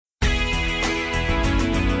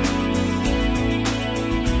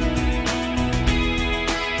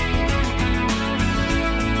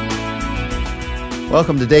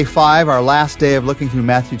Welcome to day 5, our last day of looking through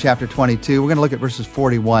Matthew chapter 22. We're going to look at verses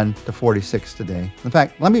 41 to 46 today. In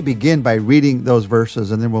fact, let me begin by reading those verses,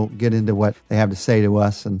 and then we'll get into what they have to say to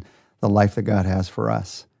us and the life that God has for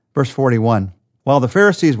us. Verse 41, while the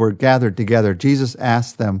Pharisees were gathered together, Jesus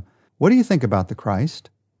asked them, "What do you think about the Christ?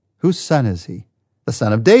 Whose son is he?" "The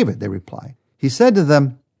son of David," they replied. He said to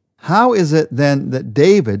them, "How is it then that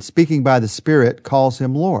David, speaking by the Spirit, calls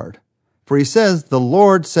him Lord? For he says, 'The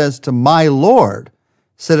Lord says to my Lord,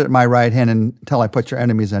 sit at my right hand until I put your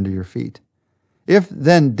enemies under your feet.' If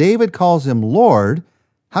then David calls him Lord,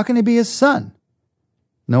 how can he be his son?"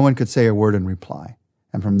 No one could say a word in reply.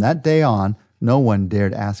 And from that day on, no one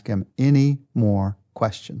dared ask him any more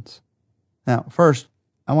questions. Now, first,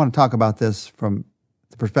 I want to talk about this from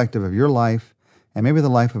the perspective of your life and maybe the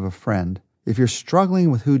life of a friend. If you're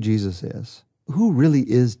struggling with who Jesus is, who really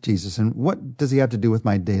is Jesus, and what does he have to do with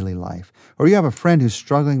my daily life? Or you have a friend who's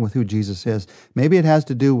struggling with who Jesus is. Maybe it has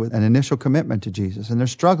to do with an initial commitment to Jesus, and they're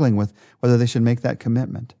struggling with whether they should make that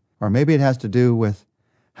commitment. Or maybe it has to do with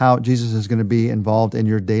how Jesus is going to be involved in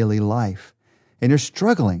your daily life. And you're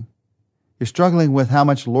struggling. You're struggling with how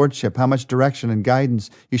much lordship, how much direction and guidance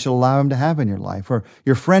you should allow him to have in your life. Or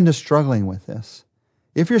your friend is struggling with this.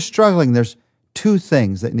 If you're struggling, there's two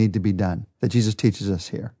things that need to be done that Jesus teaches us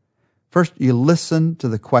here. First, you listen to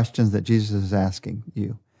the questions that Jesus is asking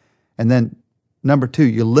you. And then, number two,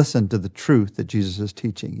 you listen to the truth that Jesus is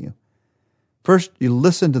teaching you. First, you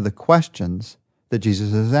listen to the questions that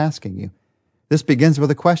Jesus is asking you. This begins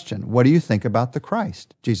with a question. What do you think about the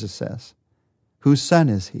Christ? Jesus says. Whose son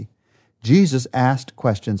is he? Jesus asked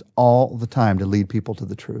questions all the time to lead people to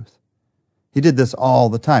the truth. He did this all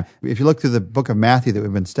the time. If you look through the book of Matthew that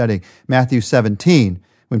we've been studying, Matthew 17,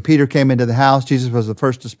 when Peter came into the house, Jesus was the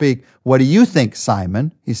first to speak. "What do you think,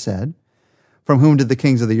 Simon?" he said. "From whom did the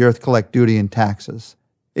kings of the earth collect duty and taxes?"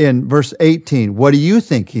 In verse 18, "What do you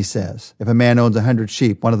think?" he says. "If a man owns 100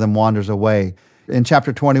 sheep, one of them wanders away." In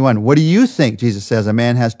chapter 21, "What do you think?" Jesus says. "A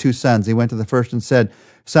man has 2 sons. He went to the first and said,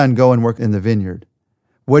 'Son, go and work in the vineyard.'"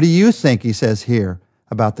 "What do you think?" he says here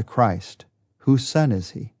about the Christ. "Whose son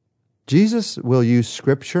is he?" Jesus will use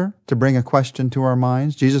Scripture to bring a question to our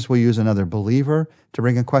minds. Jesus will use another believer to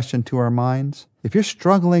bring a question to our minds. If you're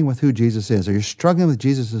struggling with who Jesus is, or you're struggling with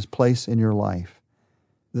Jesus' place in your life,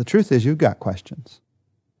 the truth is you've got questions.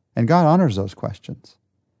 And God honors those questions.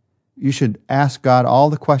 You should ask God all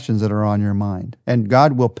the questions that are on your mind. And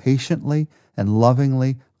God will patiently and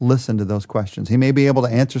lovingly listen to those questions. He may be able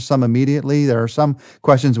to answer some immediately. There are some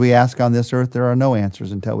questions we ask on this earth, there are no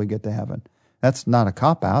answers until we get to heaven. That's not a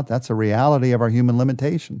cop-out. That's a reality of our human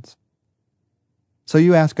limitations. So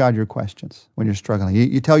you ask God your questions when you're struggling.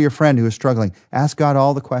 You tell your friend who is struggling, ask God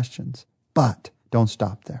all the questions, but don't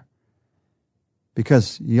stop there.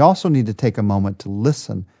 Because you also need to take a moment to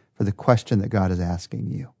listen for the question that God is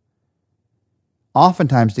asking you.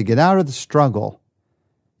 Oftentimes, to get out of the struggle,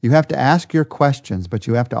 you have to ask your questions, but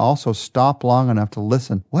you have to also stop long enough to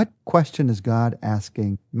listen. What question is God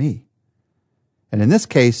asking me? And in this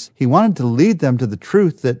case, he wanted to lead them to the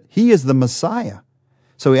truth that he is the Messiah.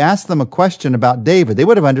 So he asked them a question about David. They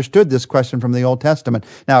would have understood this question from the Old Testament.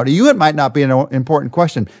 Now, to you, it might not be an important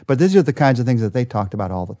question, but these are the kinds of things that they talked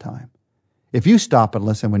about all the time. If you stop and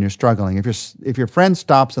listen when you're struggling, if your friend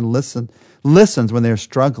stops and listens when they're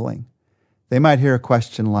struggling, they might hear a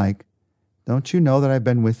question like, "Don't you know that I've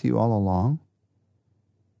been with you all along?"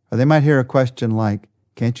 Or they might hear a question like,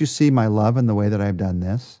 "Can't you see my love in the way that I've done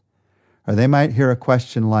this?" Or they might hear a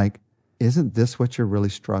question like, "Isn't this what you're really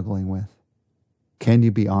struggling with? Can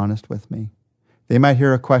you be honest with me?" They might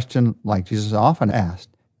hear a question like Jesus often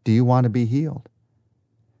asked, "Do you want to be healed?"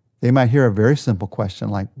 They might hear a very simple question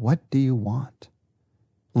like, "What do you want?"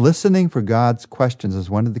 Listening for God's questions is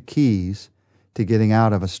one of the keys to getting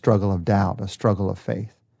out of a struggle of doubt, a struggle of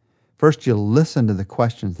faith. First, you listen to the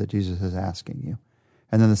questions that Jesus is asking you.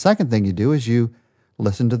 And then the second thing you do is you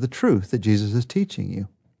listen to the truth that Jesus is teaching you.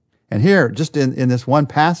 And here, just in this one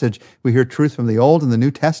passage, we hear truth from the Old and the New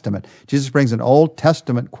Testament. Jesus brings an Old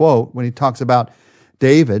Testament quote when he talks about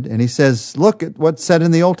David, and he says, look at what's said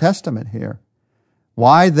in the Old Testament here.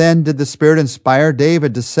 "Why then did the Spirit inspire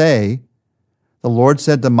David to say, 'The Lord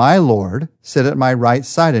said to my Lord, sit at my right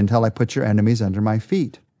side until I put your enemies under my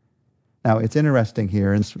feet'?" Now, it's interesting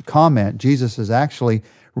here. In this comment, Jesus is actually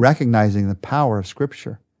recognizing the power of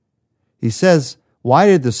Scripture. He says, why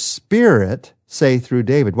did the Spirit say through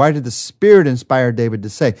David? Why did the Spirit inspire David to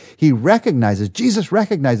say? Jesus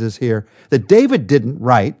recognizes here that David didn't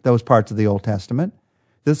write those parts of the Old Testament.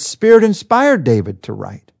 The Spirit inspired David to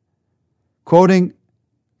write. Quoting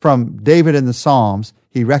from David in the Psalms,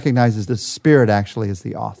 he recognizes the Spirit actually is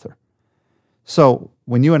the author. So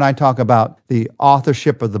when you and I talk about the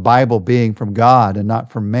authorship of the Bible being from God and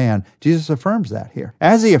not from man, Jesus affirms that here.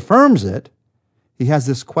 As he affirms it, he has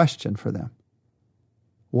this question for them.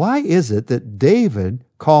 Why is it that David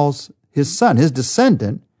calls his son, his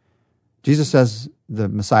descendant, Jesus says the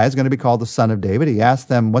Messiah is going to be called the Son of David. He asked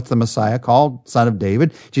them, what's the Messiah called? Son of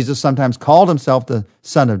David. Jesus sometimes called himself the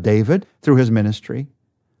Son of David through his ministry.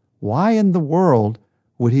 Why in the world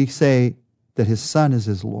would he say that his son is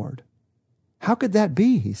his Lord? How could that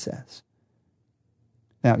be, he says?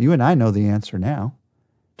 Now, you and I know the answer now.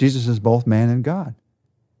 Jesus is both man and God.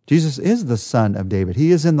 Jesus is the Son of David.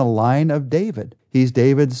 He is in the line of David. He's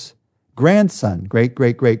David's grandson, great,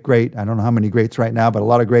 I don't know how many greats right now, but a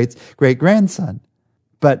lot of greats, great-grandson.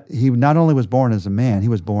 But he not only was born as a man, he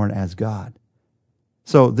was born as God.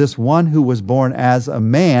 So this one who was born as a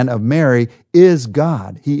man of Mary is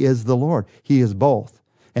God. He is the Lord. He is both.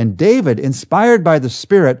 And David, inspired by the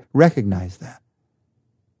Spirit, recognized that.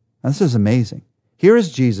 Now, this is amazing. Here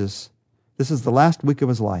is Jesus. This is the last week of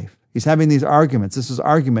his life. He's having these arguments. This is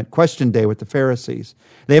question day with the Pharisees.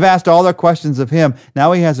 They've asked all their questions of him.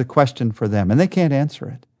 Now he has a question for them, and they can't answer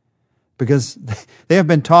it because they have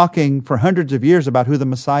been talking for hundreds of years about who the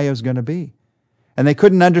Messiah is going to be. And they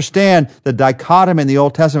couldn't understand the dichotomy in the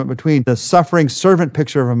Old Testament between the suffering servant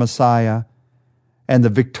picture of a Messiah and the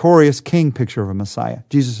victorious king picture of a Messiah.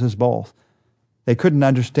 Jesus is both. They couldn't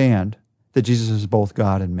understand that Jesus is both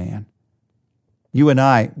God and man. You and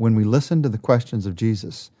I, when we listen to the questions of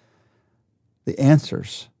Jesus, the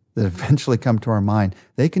answers that eventually come to our mind,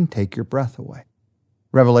 they can take your breath away.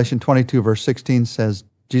 Revelation 22 verse 16 says,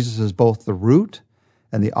 Jesus is both the root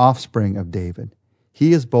and the offspring of David.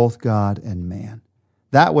 He is both God and man.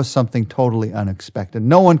 That was something totally unexpected.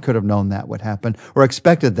 No one could have known that would happen or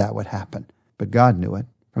expected that would happen, but God knew it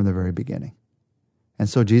from the very beginning. And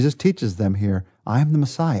so Jesus teaches them here, I am the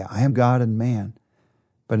Messiah. I am God and man.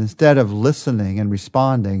 But instead of listening and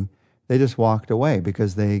responding, they just walked away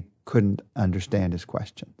because they couldn't understand his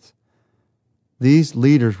questions. These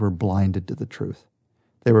leaders were blinded to the truth.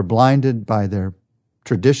 They were blinded by their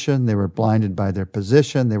tradition. They were blinded by their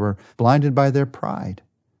position. They were blinded by their pride.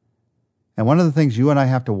 And one of the things you and I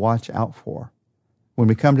have to watch out for when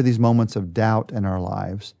we come to these moments of doubt in our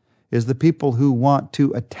lives is the people who want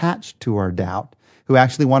to attach to our doubt, who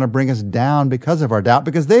actually want to bring us down because of our doubt,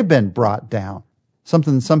 because they've been brought down.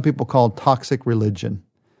 Something some people call toxic religion.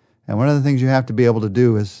 And one of the things you have to be able to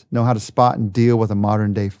do is know how to spot and deal with a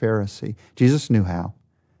modern-day Pharisee. Jesus knew how.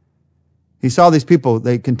 He saw these people,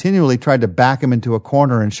 they continually tried to back him into a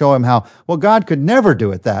corner and show him how, well, God could never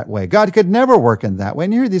do it that way. God could never work in that way.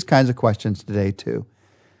 And you hear these kinds of questions today, too.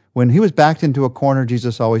 When he was backed into a corner,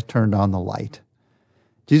 Jesus always turned on the light.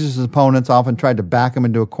 Jesus' opponents often tried to back him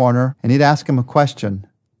into a corner, and he'd ask him a question.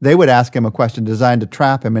 They would ask him a question designed to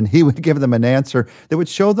trap him, and he would give them an answer that would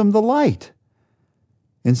show them the light.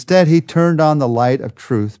 Instead, he turned on the light of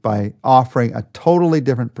truth by offering a totally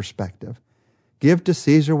different perspective. Give to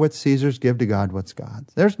Caesar what Caesar's, give to God what's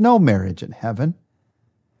God's. There's no marriage in heaven.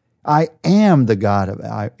 I am the God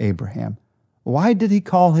of Abraham. Why did he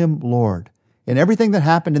call him Lord? In everything that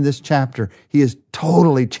happened in this chapter, he is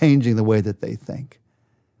totally changing the way that they think.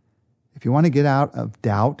 If you want to get out of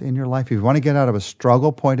doubt in your life, if you want to get out of a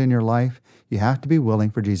struggle point in your life, you have to be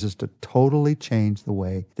willing for Jesus to totally change the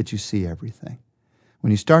way that you see everything. When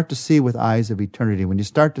you start to see with eyes of eternity, when you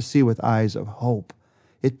start to see with eyes of hope,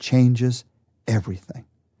 it changes everything.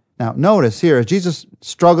 Now, notice here, as Jesus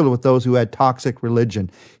struggled with those who had toxic religion,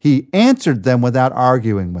 he answered them without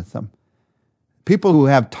arguing with them. People who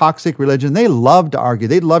have toxic religion, they love to argue.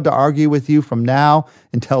 They'd love to argue with you from now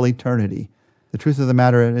until eternity. The truth of the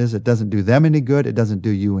matter is it doesn't do them any good. It doesn't do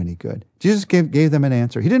you any good. Jesus gave them an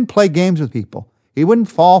answer. He didn't play games with people. He wouldn't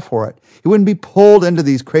fall for it. He wouldn't be pulled into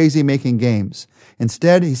these crazy-making games.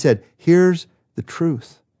 Instead, he said, here's the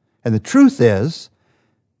truth. And the truth is,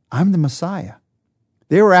 I'm the Messiah.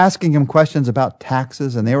 They were asking him questions about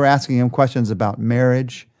taxes, and they were asking him questions about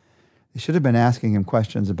marriage. They should have been asking him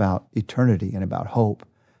questions about eternity and about hope.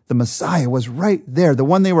 The Messiah was right there, the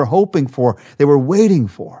one they were hoping for, they were waiting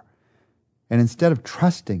for. And instead of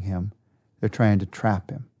trusting him, they're trying to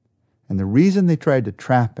trap him. And the reason they tried to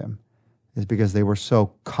trap him is because they were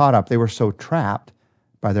so caught up, they were so trapped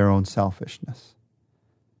by their own selfishness.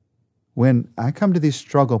 When I come to these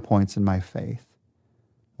struggle points in my faith,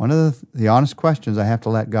 one of the honest questions I have to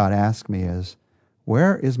let God ask me is,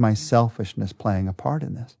 where is my selfishness playing a part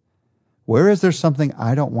in this? Where is there something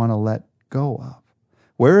I don't want to let go of?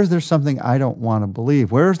 Where is there something I don't want to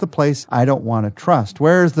believe? Where is the place I don't want to trust?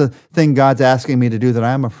 Where is the thing God's asking me to do that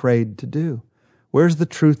I'm afraid to do? Where's the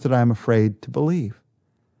truth that I'm afraid to believe?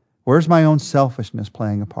 Where's my own selfishness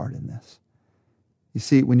playing a part in this? You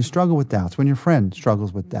see, when you struggle with doubts, when your friend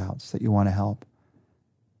struggles with doubts that you want to help,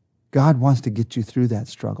 God wants to get you through that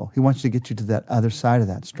struggle. He wants to get you to that other side of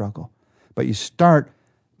that struggle. But you start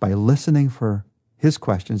by listening for His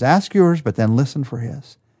questions. Ask yours, but then listen for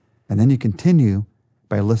His. And then you continue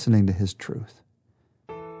by listening to His truth.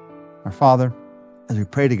 Our Father, as we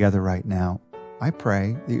pray together right now, I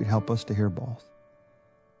pray that you'd help us to hear both.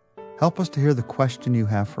 Help us to hear the question you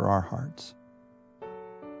have for our hearts.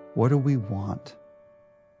 What do we want?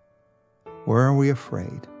 Where are we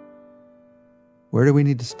afraid? Where do we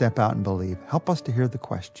need to step out and believe? Help us to hear the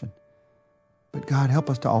question. But God, help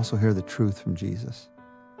us to also hear the truth from Jesus.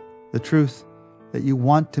 The truth that you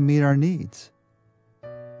want to meet our needs.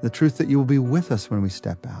 The truth that you will be with us when we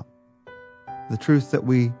step out. The truth that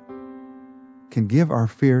we can give our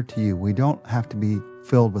fear to you. We don't have to be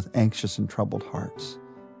filled with anxious and troubled hearts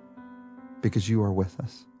because you are with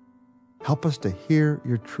us. Help us to hear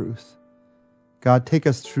your truth. God, take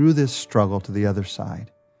us through this struggle to the other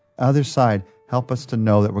side. Other side, help us to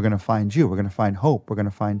know that we're going to find you. We're going to find hope. We're going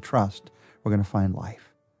to find trust. We're going to find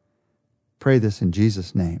life. Pray this in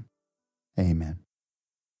Jesus' name. Amen.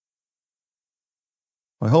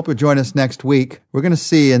 Well, I hope you'll join us next week. We're going to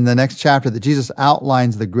see in the next chapter that Jesus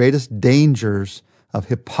outlines the greatest dangers of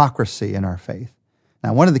hypocrisy in our faith.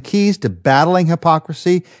 Now, one of the keys to battling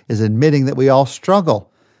hypocrisy is admitting that we all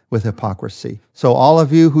struggle with hypocrisy. So all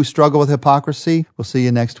of you who struggle with hypocrisy, we'll see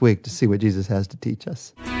you next week to see what Jesus has to teach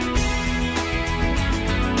us.